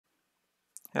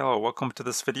Hello, welcome to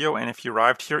this video, and if you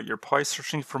arrived here, you're probably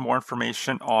searching for more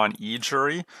information on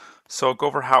EJury. So I'll go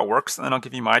over how it works, and then I'll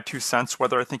give you my 2 cents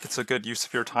whether I think it's a good use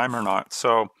of your time or not.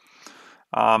 So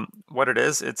what it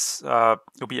is,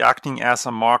 you'll be acting as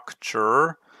a mock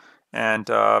juror, and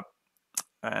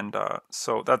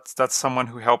so that's someone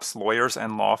who helps lawyers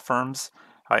and law firms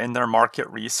in their market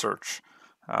research.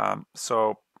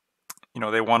 So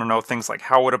they want to know things like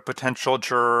how would a potential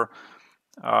juror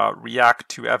react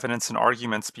to evidence and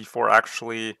arguments before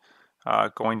actually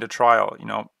going to trial.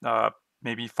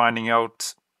 Maybe finding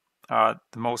out the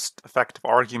most effective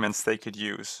arguments they could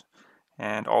use,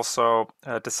 and also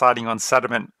deciding on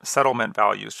settlement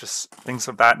values, just things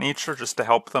of that nature, just to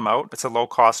help them out. It's a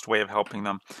low-cost way of helping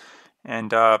them.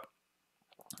 And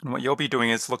what you'll be doing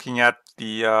is looking at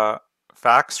the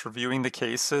facts, reviewing the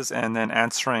cases, and then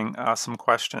answering some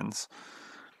questions.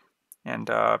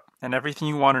 And everything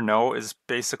you want to know is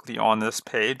basically on this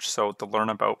page, so the Learn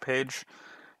About page.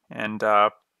 And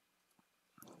so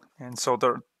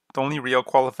the only real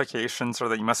qualifications are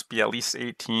that you must be at least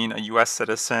 18, a U.S.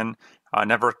 citizen,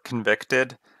 never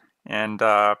convicted, and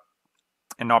not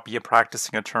be a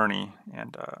practicing attorney.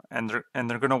 And they're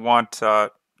going to want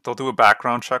they'll do a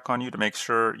background check on you to make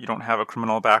sure you don't have a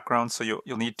criminal background. So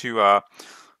you'll need to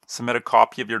submit a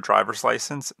copy of your driver's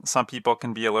license. Some people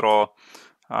can be a little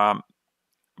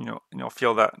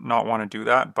feel that not want to do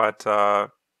that, but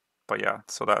yeah,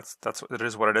 so that's what it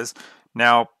is. What it is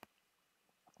now.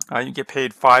 You get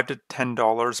paid $5 to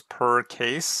 $10 per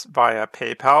case via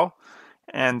PayPal,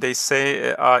 and they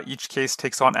say each case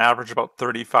takes on average about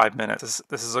 35 minutes.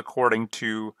 This is according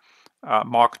to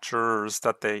mock jurors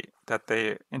that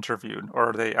they interviewed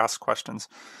or they asked questions.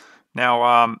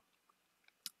 Now,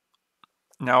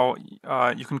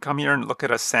 you can come here and look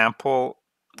at a sample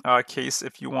case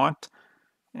if you want,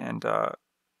 and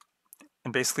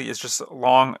basically it's just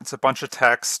it's a bunch of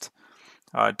text,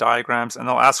 diagrams, and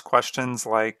they'll ask questions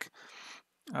like,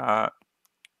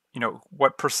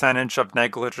 what percentage of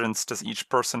negligence does each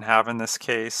person have in this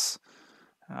case?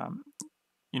 Um,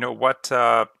 what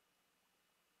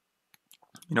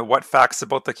facts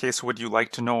about the case would you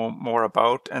like to know more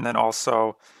about? And then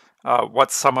also,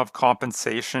 what sum of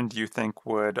compensation do you think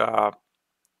would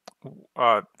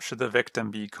should the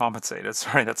victim be compensated?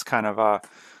 Sorry, that's kind of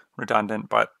redundant,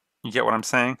 but you get what I'm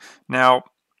saying. Now,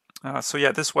 so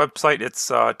yeah, this website, it's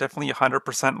definitely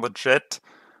 100% legit.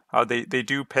 They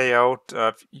do pay out.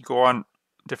 If you go on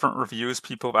different reviews,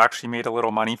 people have actually made a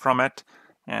little money from it,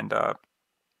 and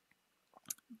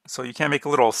so you can make a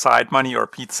little side money or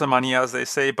pizza money, as they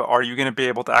say. But are you going to be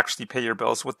able to actually pay your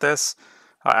bills with this?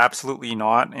 Absolutely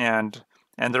not, and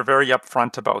they're very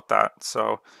upfront about that.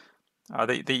 So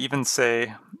they even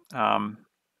say, how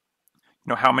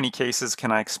many cases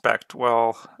can I expect?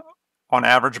 Well, on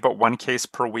average, about one case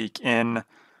per week in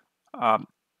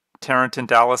Tarrant and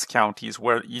Dallas counties,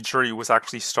 where EJury was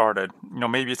actually started.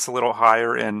 Maybe it's a little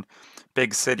higher in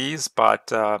big cities, but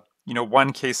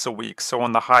one case a week. So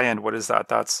on the high end, what is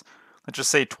that? Let's just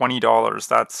say $20.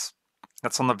 That's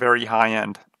on the very high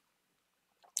end.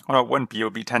 Well, it wouldn't be. It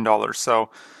would be $10.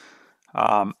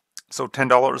 So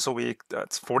 $10 a week,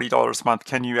 that's $40 a month.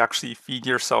 Can you actually feed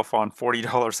yourself on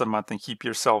 $40 a month and keep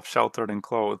yourself sheltered and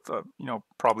clothed?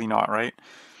 Probably not, right?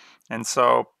 And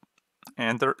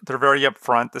they're very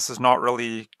upfront. This is not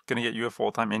really going to get you a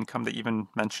full-time income. They even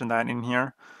mentioned that in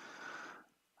here.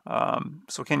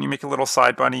 So can you make a little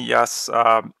side money? Yes.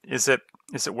 Is it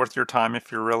worth your time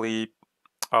if you're really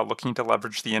looking to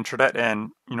leverage the internet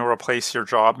and replace your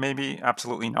job? Maybe.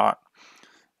 Absolutely not.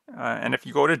 And if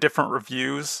you go to different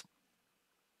reviews,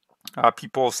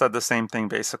 people said the same thing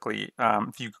basically.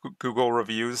 If you Google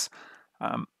reviews,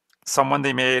 someone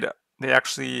they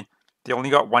only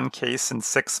got one case in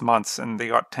 6 months, and they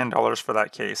got $10 for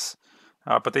that case.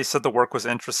 But they said the work was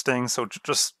interesting. So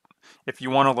just if you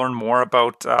want to learn more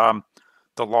about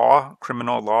the law,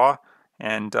 criminal law,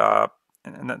 and that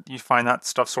you find that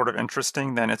stuff sort of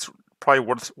interesting, then it's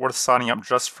probably worth signing up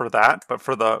just for that. But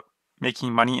for the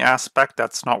making money aspect,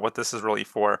 that's not what this is really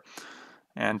for.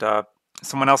 And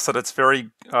someone else said it's very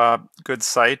good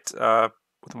site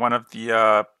with one of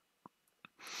the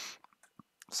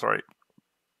sorry.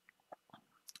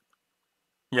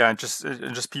 Yeah,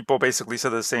 just people basically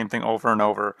said the same thing over and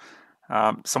over.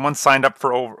 Someone signed up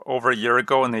for over a year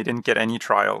ago and they didn't get any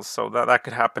trials, so that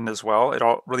could happen as well. It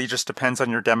all really just depends on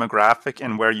your demographic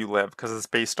and where you live, because it's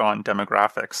based on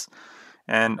demographics.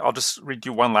 And I'll just read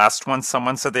you one last one.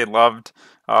 Someone said they loved,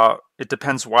 it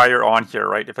depends why you're on here,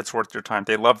 right? If it's worth your time.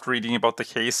 They loved reading about the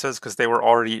cases because they were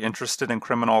already interested in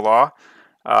criminal law,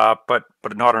 but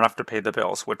not enough to pay the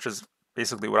bills, which is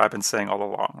basically what I've been saying all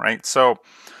along, right? So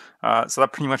So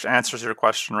that pretty much answers your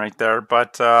question right there.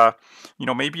 But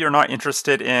maybe you're not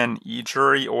interested in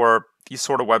EJury or these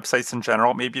sort of websites in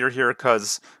general. Maybe you're here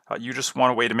because you just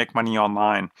want a way to make money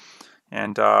online.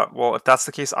 And well, if that's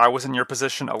the case, I was in your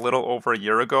position a little over a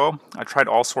year ago. I tried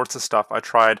all sorts of stuff. I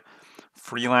tried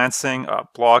freelancing,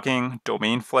 blogging,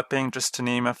 domain flipping, just to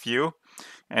name a few.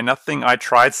 And nothing I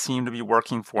tried seemed to be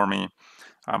working for me.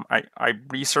 I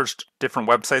researched different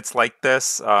websites like this,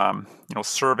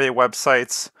 survey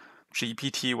websites,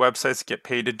 GPT websites, get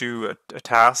paid to do a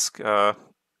task. I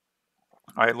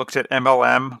looked at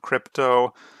MLM,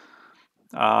 crypto,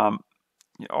 um,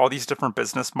 all these different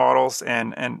business models,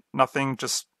 and nothing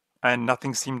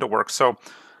seemed to work. So,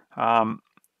 um,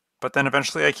 but then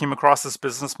eventually I came across this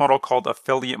business model called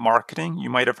affiliate marketing. You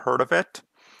might have heard of it.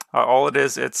 All it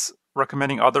is, it's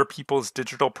recommending other people's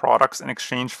digital products in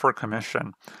exchange for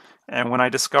commission. And when I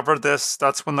discovered this,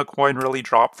 that's when the coin really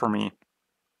dropped for me.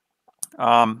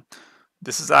 Um,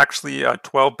 this is actually a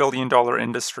 $12 billion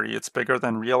industry. It's bigger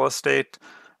than real estate.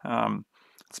 Um,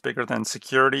 it's bigger than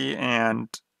security, and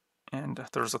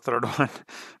there's a third one.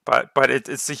 But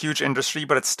it's a huge industry,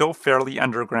 but it's still fairly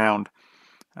underground.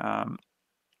 Um,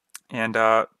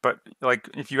 but like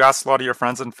if you ask a lot of your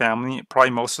friends and family,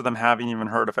 probably most of them haven't even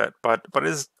heard of it. But it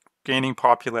is gaining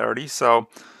popularity. So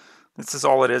this is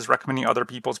all it is, recommending other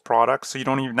people's products. So you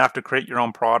don't even have to create your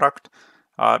own product.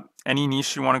 Any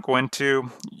niche you want to go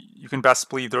into, you can best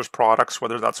believe there's products,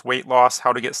 whether that's weight loss,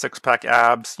 how to get six-pack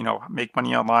abs, make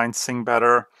money online, sing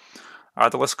better.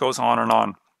 The list goes on and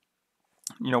on.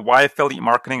 Why affiliate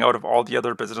marketing out of all the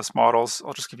other business models?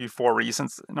 I'll just give you 4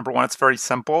 reasons. Number one, it's very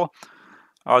simple.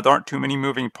 There aren't too many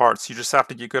moving parts. You just have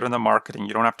to get good in the marketing.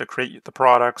 You don't have to create the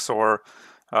products or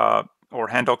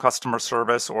handle customer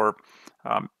service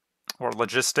um, or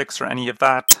logistics or any of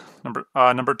that.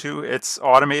 Number two, it's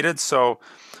automated. So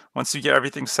once you get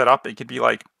everything set up, it could be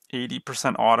like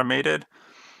 80% automated.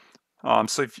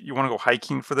 So if you want to go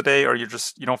hiking for the day, or you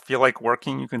don't feel like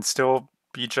working, you can still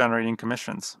be generating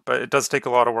commissions. But it does take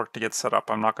a lot of work to get set up,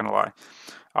 I'm not going to lie.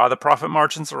 The profit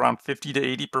margin's around 50 to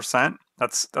 80%.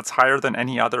 That's higher than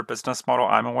any other business model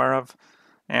I'm aware of.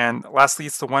 And lastly,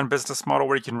 it's the one business model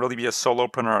where you can really be a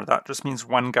solopreneur. That just means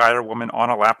one guy or woman on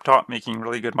a laptop making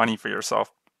really good money for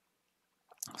yourself.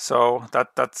 So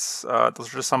that's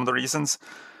those are just some of the reasons.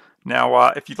 Now,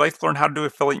 if you'd like to learn how to do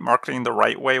affiliate marketing the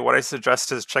right way, what I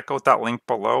suggest is check out that link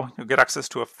below. You'll get access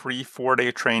to a free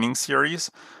 4-day training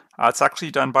series. It's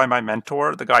actually done by my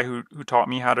mentor, the guy who taught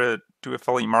me how to do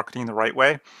affiliate marketing the right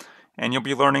way. And you'll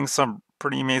be learning some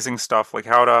pretty amazing stuff, like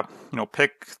how to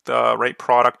pick the right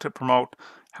product to promote,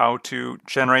 how to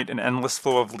generate an endless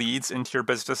flow of leads into your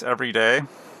business every day.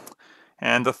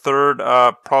 And the third,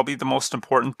 probably the most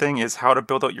important thing, is how to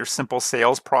build out your simple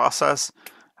sales process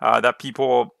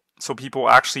so people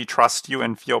actually trust you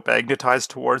and feel magnetized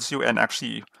towards you and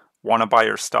actually want to buy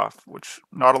your stuff, which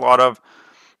not a lot of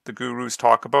the gurus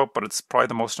talk about, but it's probably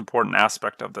the most important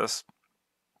aspect of this.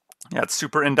 Yeah, it's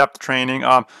super in-depth training.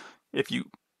 If you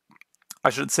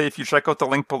check out the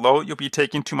link below, you'll be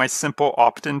taken to my simple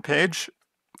opt-in page.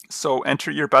 So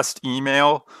enter your best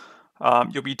email.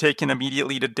 You'll be taken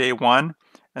immediately to day 1,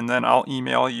 and then I'll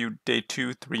email you day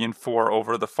 2, 3, and 4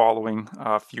 over the following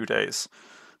few days.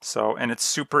 And it's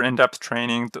super in-depth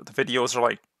training. The videos are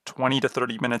like 20 to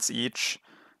 30 minutes each,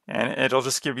 and it'll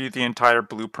just give you the entire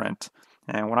blueprint.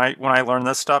 And when I learned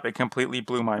this stuff, it completely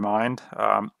blew my mind.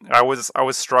 I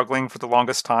was struggling for the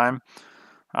longest time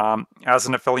as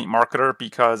an affiliate marketer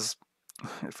because,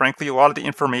 frankly, a lot of the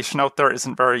information out there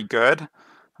isn't very good.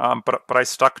 But I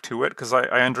stuck to it because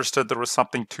I understood there was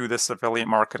something to this affiliate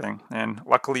marketing, and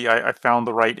luckily I found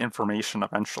the right information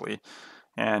eventually,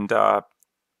 and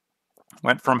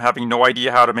went from having no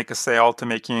idea how to make a sale to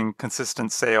making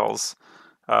consistent sales,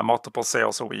 multiple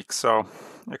sales a week. So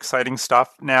exciting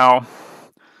stuff. Now,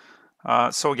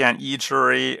 so again,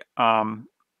 EJury,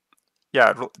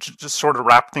 yeah, just sort of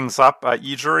wrap things up.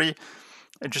 EJury,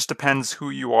 it just depends who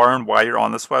you are and why you're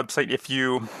on this website. If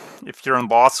you're in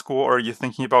law school, or you're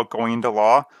thinking about going into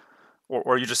law,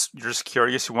 or you're just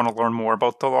curious, you want to learn more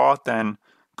about the law, then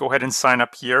go ahead and sign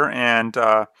up here, and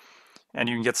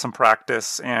you can get some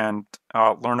practice and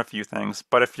learn a few things.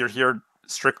 But if you're here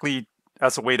strictly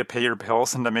as a way to pay your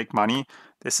bills and to make money,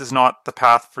 this is not the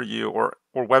path for you, or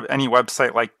any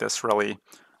website like this, really.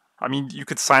 I mean, you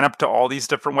could sign up to all these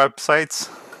different websites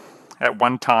at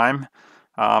one time,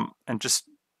 and just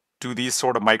do these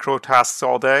sort of micro tasks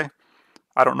all day.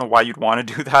 I don't know why you'd want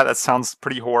to do that. That sounds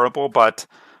pretty horrible, but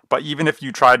even if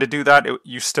you tried to do that,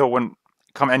 you still wouldn't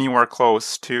come anywhere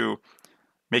close to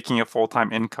making a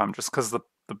full-time income, just because the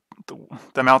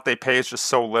amount they pay is just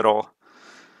so little.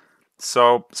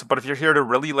 But if you're here to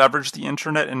really leverage the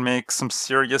internet and make some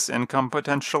serious income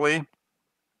potentially,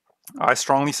 I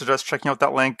strongly suggest checking out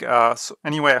that link. So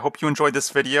anyway, I hope you enjoyed this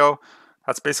video.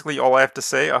 That's basically all I have to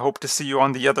say. I hope to see you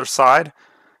on the other side.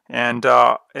 And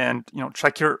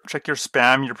check your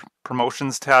spam, your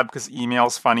promotions tab, because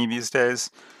email's funny these days.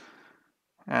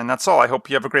 And that's all. I hope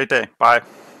you have a great day. Bye.